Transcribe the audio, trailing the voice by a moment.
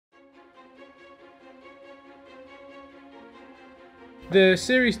The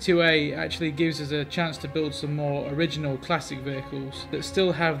Series 2A actually gives us a chance to build some more original classic vehicles that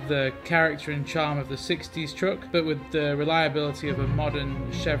still have the character and charm of the 60s truck, but with the reliability of a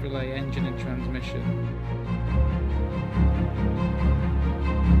modern Chevrolet engine and transmission.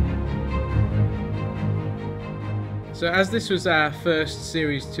 So as this was our first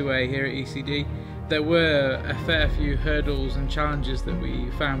Series 2A here at ECD, there were a fair few hurdles and challenges that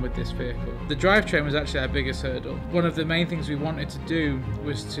we found with this vehicle. The drivetrain was actually our biggest hurdle. One of the main things we wanted to do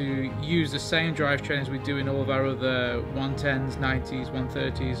was to use the same drivetrain as we do in all of our other 110s, 90s,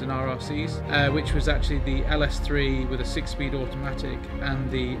 130s and RRCs, which was actually the LS3 with a 6-speed automatic and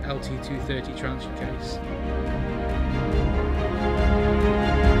the LT230 transfer case.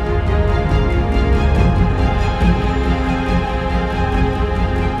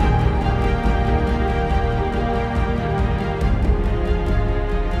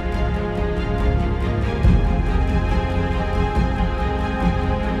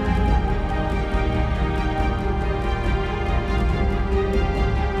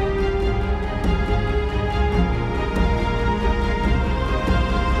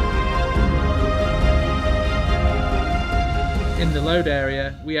 In the load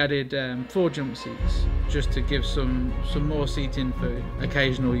area, we added 4 jump seats just to give some more seating for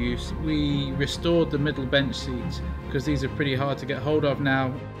occasional use. We restored the middle bench seats because these are pretty hard to get hold of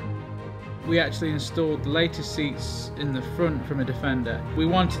now. We actually installed the latest seats in the front from a Defender. We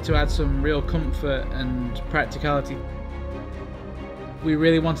wanted to add some real comfort and practicality. We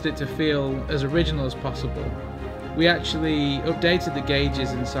really wanted it to feel as original as possible. We actually updated the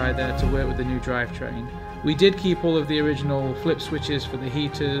gauges inside there to work with the new drivetrain. We did keep all of the original flip switches for the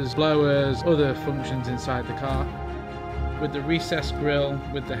heaters, blowers, other functions inside the car. With the recessed grille,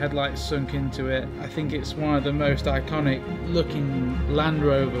 with the headlights sunk into it, I think it's one of the most iconic looking Land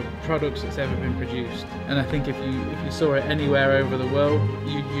Rover products that's ever been produced. And I think if you saw it anywhere over the world,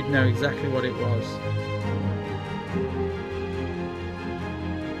 you'd know exactly what it was.